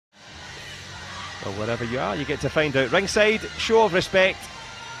Well, wherever you are, you get to find out. Ringside, show of respect.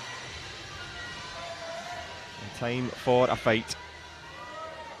 And time for a fight.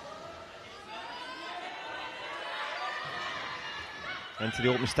 Into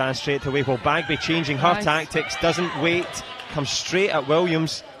the open stand straight away. Well, Bagby changing her tactics, doesn't wait, comes straight at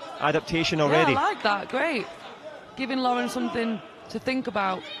Williams. Adaptation already. Yeah, I like that, great. Giving Lauren something to think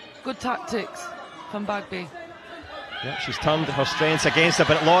about. Good tactics from Bagby. Yeah, she's turned her strengths against her,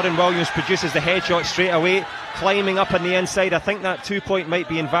 but Lauren Williams produces the headshot straight away, climbing up on the inside. I think that 2 point might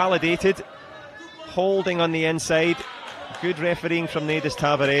be invalidated. Holding on the inside. Good refereeing from Nadis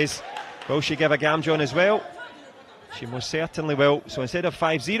Tavares. Will she give a Gamjon as well? She most certainly will. So instead of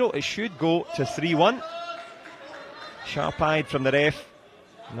 5-0, it should go to 3-1. Sharp-eyed from the ref.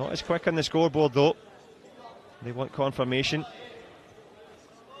 Not as quick on the scoreboard though. They want confirmation.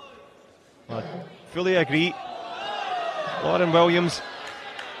 I fully agree. Lauren Williams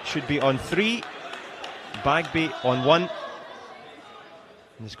should be on 3, Bagby on 1. And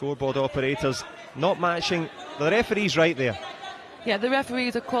the scoreboard operators not matching. The referee's right there. Yeah, the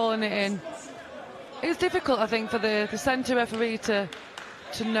referees are calling it in. It's difficult, I think, for the centre referee to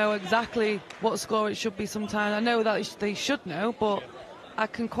know exactly what score it should be sometimes. I know that they should know, but I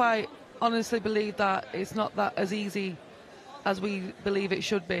can quite honestly believe that it's not that as easy as we believe it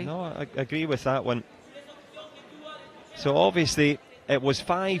should be. No, I agree with that one. So obviously it was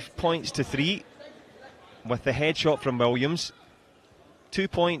 5 points to 3 with the headshot from Williams. 2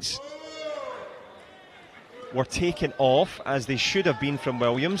 points were taken off as they should have been from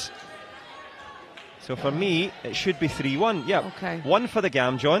Williams. So for me it should be 3-1. Yeah, okay. 1 for the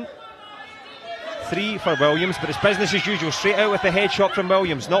Gamjon, 3 for Williams, but it's business as usual. Straight out with the headshot from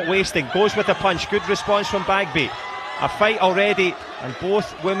Williams, not wasting, goes with the punch. Good response from Bagby. A fight already, and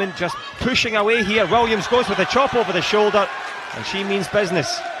both women just pushing away here. Williams goes with a chop over the shoulder, and she means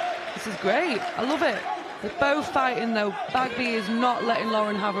business. This is great. I love it. They're both fighting though. Bagby is not letting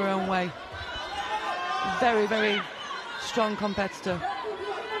Lauren have her own way. Very, very strong competitor.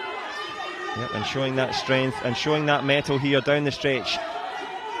 Yep, and showing that strength and showing that mettle here down the stretch.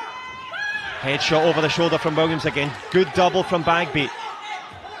 Headshot over the shoulder from Williams again. Good double from Bagby.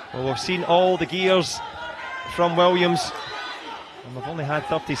 Well, we've seen all the gears from Williams, and we've only had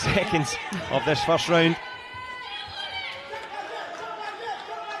 30 seconds of this first round.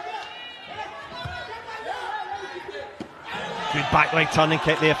 Good back leg turning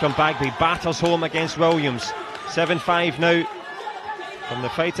kick there from Bagby. Batters home against Williams. 7-5 now from the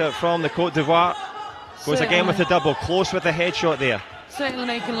fighter from the Côte d'Ivoire. Goes again with the double. Close with the headshot there. Certainly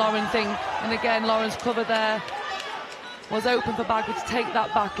making Lauren think. And again, Lauren's cover there was open for Bagby to take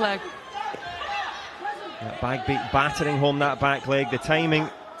that back leg. Yeah, Bagby battering home that back leg. The timing,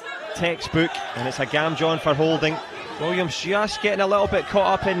 textbook, and it's a Gamjon for holding. Williams just getting a little bit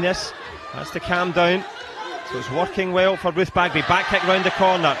caught up in this. That's to calm down. So it's working well for Ruth Bagby. Back kick round the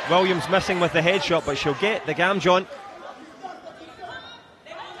corner. Williams missing with the headshot, but she'll get the Gamjon.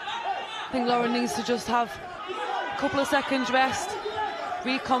 I think Lauren needs to just have a couple of seconds rest,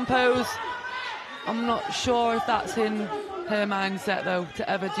 recompose. I'm not sure if that's in her mindset though to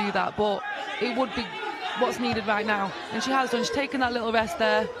ever do that, but it would be what's needed right now, and she has done. She's taken that little rest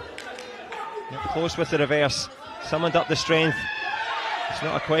there. Yep, close with the reverse, summoned up the strength. It's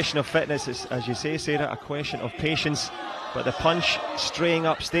not a question of fitness, it's, as you say, Sarah, a question of patience. But the punch straying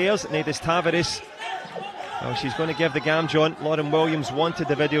upstairs. Nadis Tavares, well, she's going to give the Gamjon. Lauren Williams wanted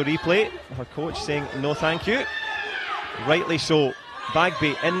the video replay. Her coach saying no thank you. Rightly so.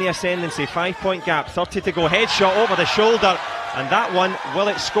 Bagby in the ascendancy, 5 point gap, 30 to go. Headshot over the shoulder, and that one, will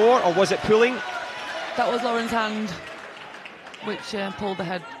it score or was it pulling? That was Lauren's hand, which pulled the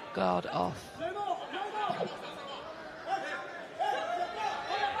head guard off.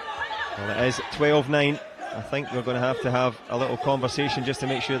 Well, it is 12-9. I think we're going to have a little conversation just to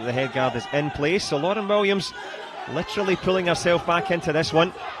make sure that the head guard is in place. So Lauren Williams literally pulling herself back into this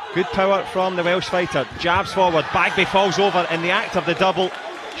one. Good power from the Welsh fighter. Jabs forward, Bagby falls over in the act of the double.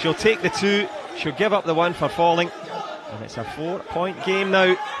 She'll take the 2, she'll give up the 1 for falling. And it's a 4 point game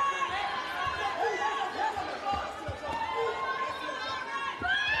now.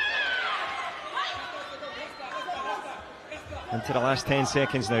 Into the last 10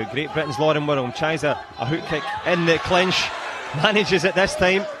 seconds now. Great Britain's Lauren Williams tries a hook kick in the clinch. Manages it this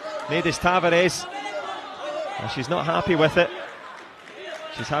time. Nadis Tavares. And she's not happy with it.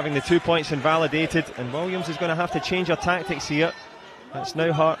 She's having the 2 points invalidated, and Williams is going to have to change her tactics here. That's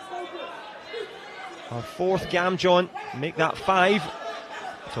now her 4th Gamjon. Make that 5.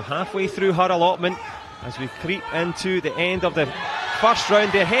 So halfway through her allotment as we creep into the end of the first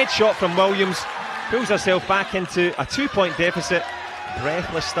round. The headshot from Williams pulls herself back into a 2 point deficit,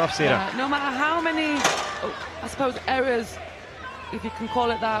 breathless stuff, Sarah. Yeah, no matter how many, I suppose, errors, if you can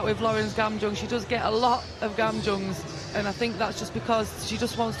call it that, with Lauren's Gamjung, she does get a lot of Gamjungs, and I think that's just because she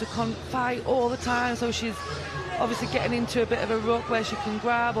just wants to fight all the time, so she's obviously getting into a bit of a rut where she can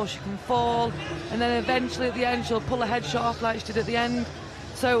grab or she can fall, and then eventually at the end she'll pull a headshot off like she did at the end.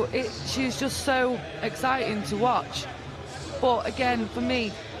 So she's just so exciting to watch. But again, for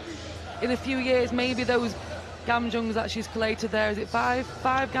me, in a few years, maybe those Gamjungs that she's collated there, is it five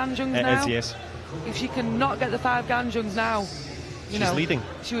Gamjungs now? It is, yes. If she can not get the 5 Gamjungs now, she's leading.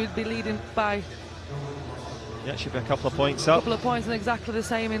 She would be leading by... Yeah, she'd be a couple of points up. A couple of points, and exactly the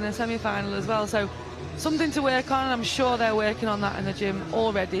same in the semi-final as well. So something to work on, and I'm sure they're working on that in the gym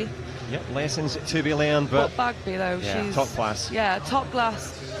already. Yep, lessons to be learned. But Bagby, though, yeah, she's... top class. Yeah, top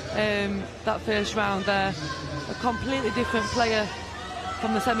class. That first round there. A completely different player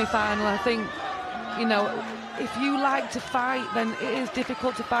from the semi-final. I think, you know, if you like to fight, then it is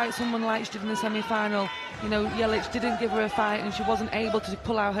difficult to fight someone like she did in the semi-final. You know, Jelic didn't give her a fight and she wasn't able to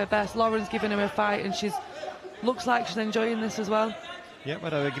pull out her best. Lauren's giving her a fight and looks like she's enjoying this as well. Yeah,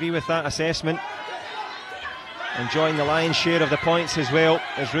 but I agree with that assessment. Enjoying the lion's share of the points as well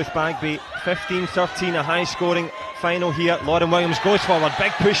as Ruth GBAGBI. 15-13, a high-scoring final here. Lauren Williams goes forward,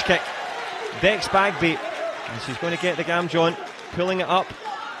 big push kick. Dex GBAGBI, and she's going to get the Gamjon, pulling it up.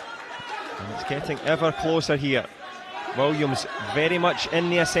 And it's getting ever closer here. Williams very much in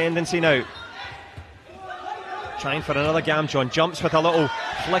the ascendancy now. Trying for another Gamjon, jumps with a little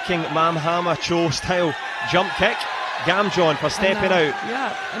flicking Mamhama Cho style jump kick. Gamjon for stepping out.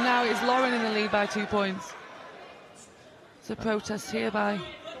 Yeah, and now it's Lauren in the lead by 2 points. It's a protest here by...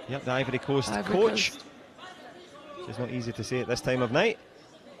 Yep, the Ivory Coast coach. It's not easy to say at this time of night.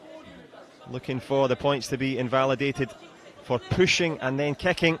 Looking for the points to be invalidated for pushing and then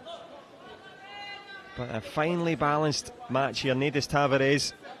kicking. But a finely balanced match here. Nedis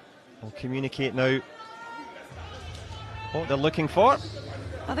Tavares will communicate now what they're looking for.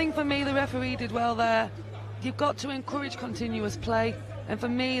 I think for me the referee did well there. You've got to encourage continuous play, and for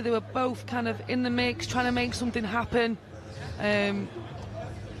me they were both kind of in the mix trying to make something happen.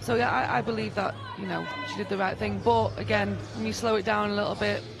 So yeah, I believe that, you know, she did the right thing. But again, when you slow it down a little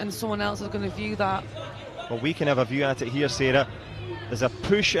bit and someone else is going to view that. Well, we can have a view at it here, Sarah. There's a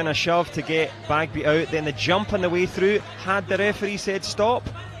push and a shove to get GBAGBI out, then the jump on the way through. Had the referee said stop?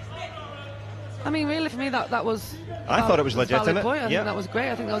 I mean, really, for me, that was... I thought it was legitimate. I think that was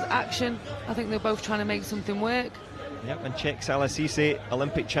great. I think that was action. I think they're both trying to make something work. Yep, and Cheick Salasise,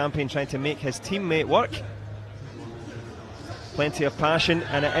 Olympic champion, trying to make his teammate work. Plenty of passion,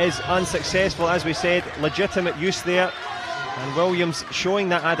 and it is unsuccessful, as we said. Legitimate use there, and Williams showing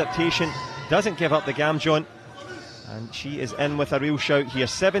that adaptation, doesn't give up the Gamjon, and she is in with a real shout here.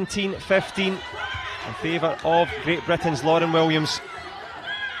 17-15 in favour of Great Britain's Lauren Williams.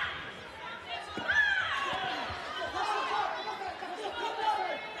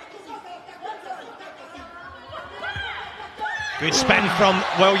 Good spin from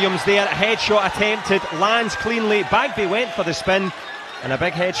Williams there. Headshot attempted, lands cleanly. GBAGBI went for the spin, and a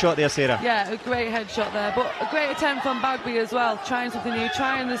big headshot there, Sarah. Yeah, a great headshot there, but a great attempt from GBAGBI as well. Trying something new,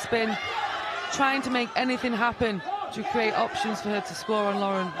 trying the spin, trying to make anything happen to create options for her to score on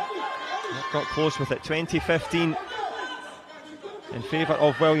Lauren. Got close with it. 20-15 in favour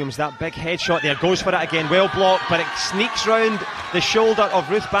of Williams. That big headshot there, goes for it again. Well blocked, but it sneaks round the shoulder of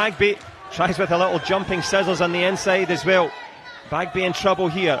Ruth GBAGBI. Tries with a little jumping scissors on the inside as well. GBAGBI in trouble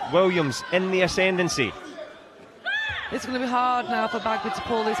here. Williams in the ascendancy. It's going to be hard now for GBAGBI to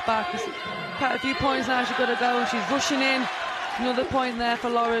pull this back. There's quite a few points now she's got to go, and she's rushing in. Another point there for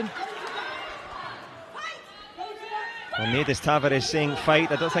Lauren. Well, Nedis Tavares saying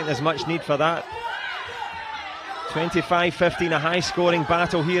fight. I don't think there's much need for that. 25-15, a high-scoring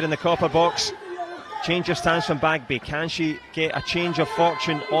battle here in the copper box. Change of stance from GBAGBI. Can she get a change of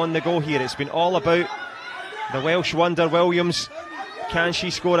fortune on the go here? It's been all about the Welsh wonder Williams. Can she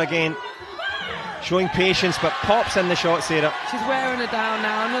score again? Showing patience, but pops in the shot, Sarah. She's wearing her down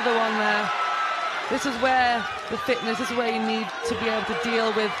now. Another one there. This is where the fitness, this is where you need to be able to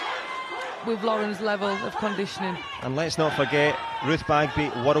deal with Lauren's level of conditioning. And let's not forget, Ruth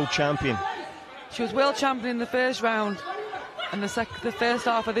GBAGBI, world champion. She was world champion in the first round and the first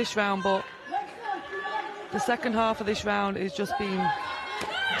half of this round, but the second half of this round is just been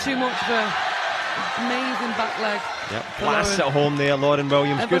too much for amazing back leg. Yep, blasts at home there, Lauren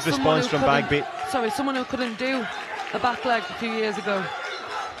Williams. Good response from GBAGBI. Sorry, someone who couldn't do a back leg a few years ago.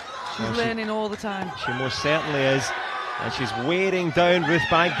 She's learning all the time. She most certainly is. And she's wearing down Ruth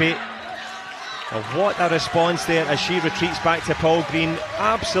GBAGBI. Well, what a response there as she retreats back to Paul Green.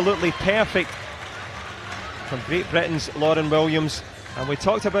 Absolutely perfect from Great Britain's Lauren Williams. And we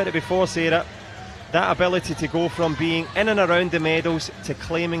talked about it before, Sarah, that ability to go from being in and around the medals to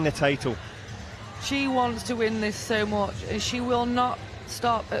claiming the title. She wants to win this so much, and she will not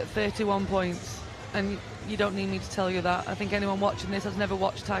stop at 31 points. And you don't need me to tell you that. I think anyone watching this has never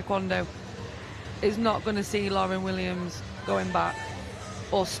watched Taekwondo is not going to see Lauren Williams going back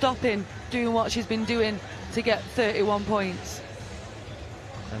or stopping doing what she's been doing to get 31 points.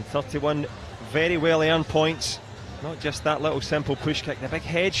 And 31 very well earned points. Not just that little simple push kick, the big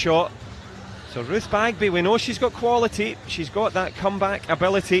head shot. So Ruth GBAGBI, we know she's got quality, she's got that comeback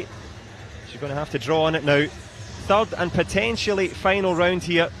ability. She's going to have to draw on it now. Third and potentially final round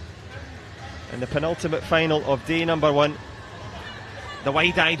here in the penultimate final of day number 1. The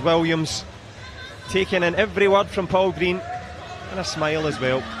wide-eyed Williams taking in every word from Paul Green, and a smile as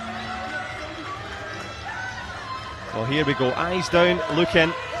well. Well, here we go, eyes down, look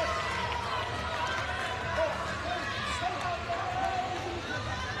in.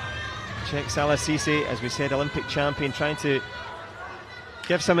 Check Salah Cisse, as we said, Olympic champion, trying to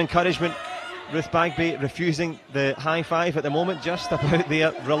give some encouragement. Ruth GBAGBI refusing the high five at the moment, just about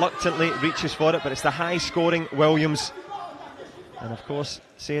there, reluctantly reaches for it, but it's the high scoring Williams. And of course,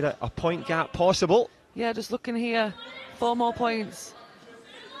 Sarah, a point gap possible. Yeah, just looking here, 4 more points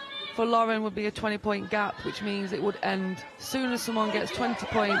for Lauren would be a 20-point gap, which means it would end as soon as someone gets 20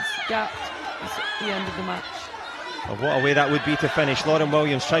 points gapped. It's the end of the match. Well, what a way that would be to finish. Lauren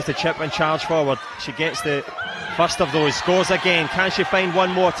Williams tries to chip and charge forward. She gets the first of those, scores again. Can she find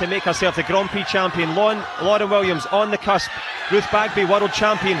one more to make herself the Grand Prix champion? Lauren Williams on the cusp. Ruth GBAGBI, world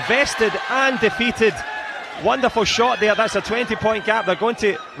champion, vested and defeated. Wonderful shot there. That's a 20-point gap. They're going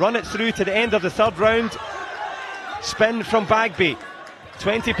to run it through to the end of the third round. Spin from GBAGBI.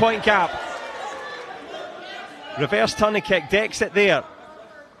 20-point gap. Reverse turning kick, decks it there.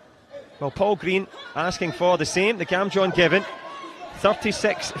 Well, Paul Green asking for the same, the Gamjon given.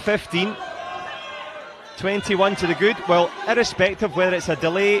 36-15. 21 to the good. Well, irrespective whether it's a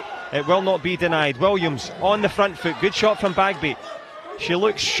delay, it will not be denied. Williams on the front foot. Good shot from GBAGBI. She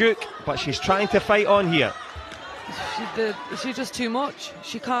looks shook, but she's trying to fight on here. She's just too much.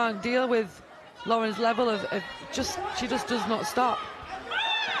 She can't deal with Lauren's level of she just does not stop.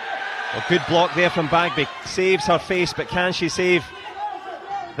 A good block there from GBAGBI. Saves her face, but can she save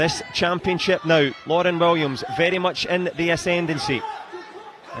this championship now? Lauren Williams very much in the ascendancy.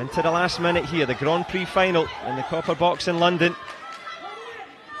 Into the last minute here, the Grand Prix final in the Copper Box in London.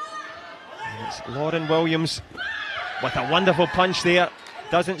 And it's Lauren Williams with a wonderful punch there.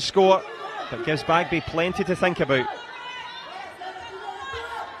 Doesn't score, but gives GBAGBI plenty to think about.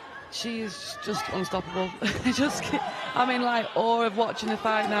 She is just unstoppable. I'm in like awe of watching the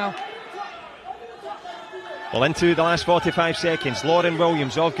fight now. Well, into the last 45 seconds, Lauren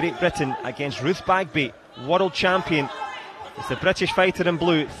Williams of Great Britain against Ruth GBAGBI, world champion. It's the British fighter in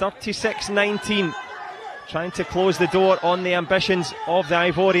blue, 36-19. Trying to close the door on the ambitions of the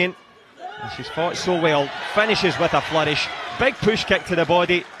Ivorian. And she's fought so well. Finishes with a flourish. Big push kick to the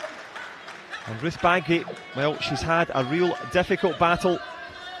body. And Ruth GBAGBI, well, she's had a real difficult battle.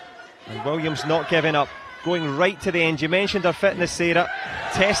 And Williams not giving up. Going right to the end. You mentioned her fitness, Sarah.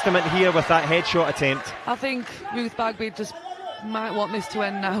 Testament here with that headshot attempt. I think Ruth GBAGBI just might want this to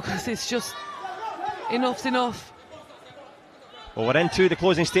end now, because it's just enough's enough. Well, we're into the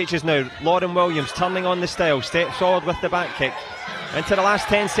closing stages now. Lauren Williams turning on the style, steps forward with the back kick. Into the last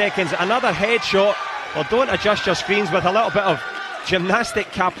 10 seconds, another headshot. Well, don't adjust your screens, with a little bit of gymnastic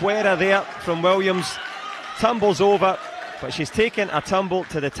capoeira there from Williams. Tumbles over, but she's taken a tumble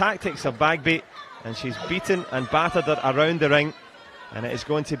to the tactics of GBAGBI, and she's beaten and battered her around the ring. And it is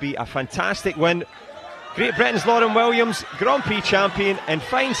going to be a fantastic win. Great Britain's Lauren Williams, Grand Prix champion in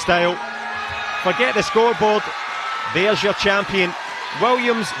fine style. Forget the scoreboard. There's your champion.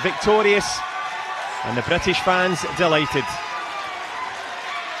 Williams victorious, and the British fans delighted.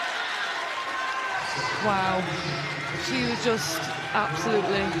 Wow, she was just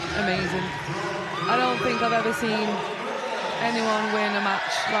absolutely amazing. I don't think I've ever seen anyone win a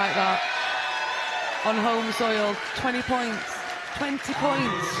match like that on home soil. 20 points. 20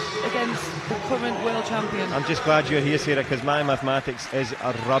 points against the current world champion. I'm just glad you're here, Sarah, because my mathematics is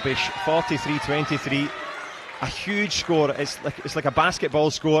rubbish. 43-23. A huge score. It's like a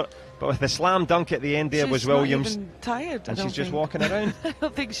basketball score, but with the slam dunk at the end there was Williams. She's not even tired, and she's just walking around. I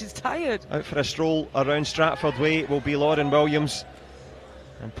don't think she's tired. Out for a stroll around Stratford Way will be Lauren Williams,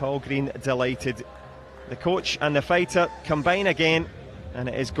 and Paul Green delighted. The coach and the fighter combine again, and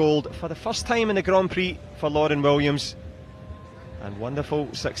it is gold for the first time in the Grand Prix for Lauren Williams, and wonderful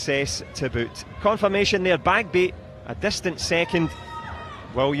success to boot. Confirmation there, GBAGBI a distant second,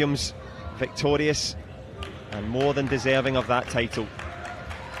 Williams victorious and more than deserving of that title.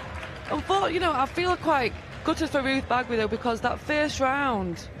 I feel quite gutted for Ruth GBAGBI though, because that first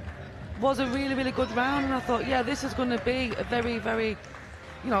round was a really, really good round, and I thought, yeah, this is going to be a very, very,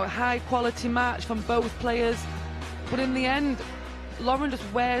 high quality match from both players. But in the end, Lauren just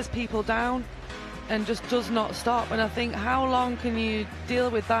wears people down and just does not stop. And I think, how long can you deal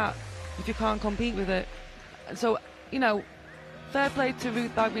with that if you can't compete with it? And so, fair play to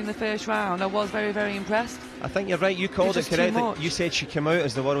Ruth GBAGBI in the first round. I was very, very impressed. I think you're right, you called it correctly. You said she came out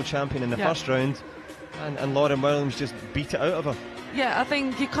as the world champion in the first round, and Lauren Williams just beat it out of her. Yeah, I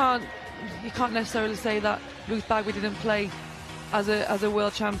think you can't necessarily say that Ruth GBAGBI didn't play as a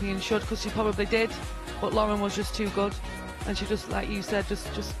world champion should, because she probably did, but Lauren was just too good, and she just, like you said,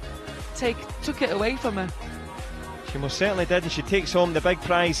 just took it away from her. She most certainly did, and she takes home the big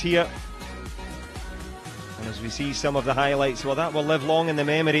prize here. And as we see some of the highlights, well, that will live long in the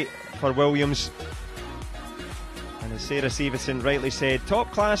memory for Williams. And as Sarah Stevenson rightly said,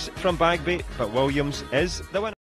 top class from GBAGBI, but Williams is the winner.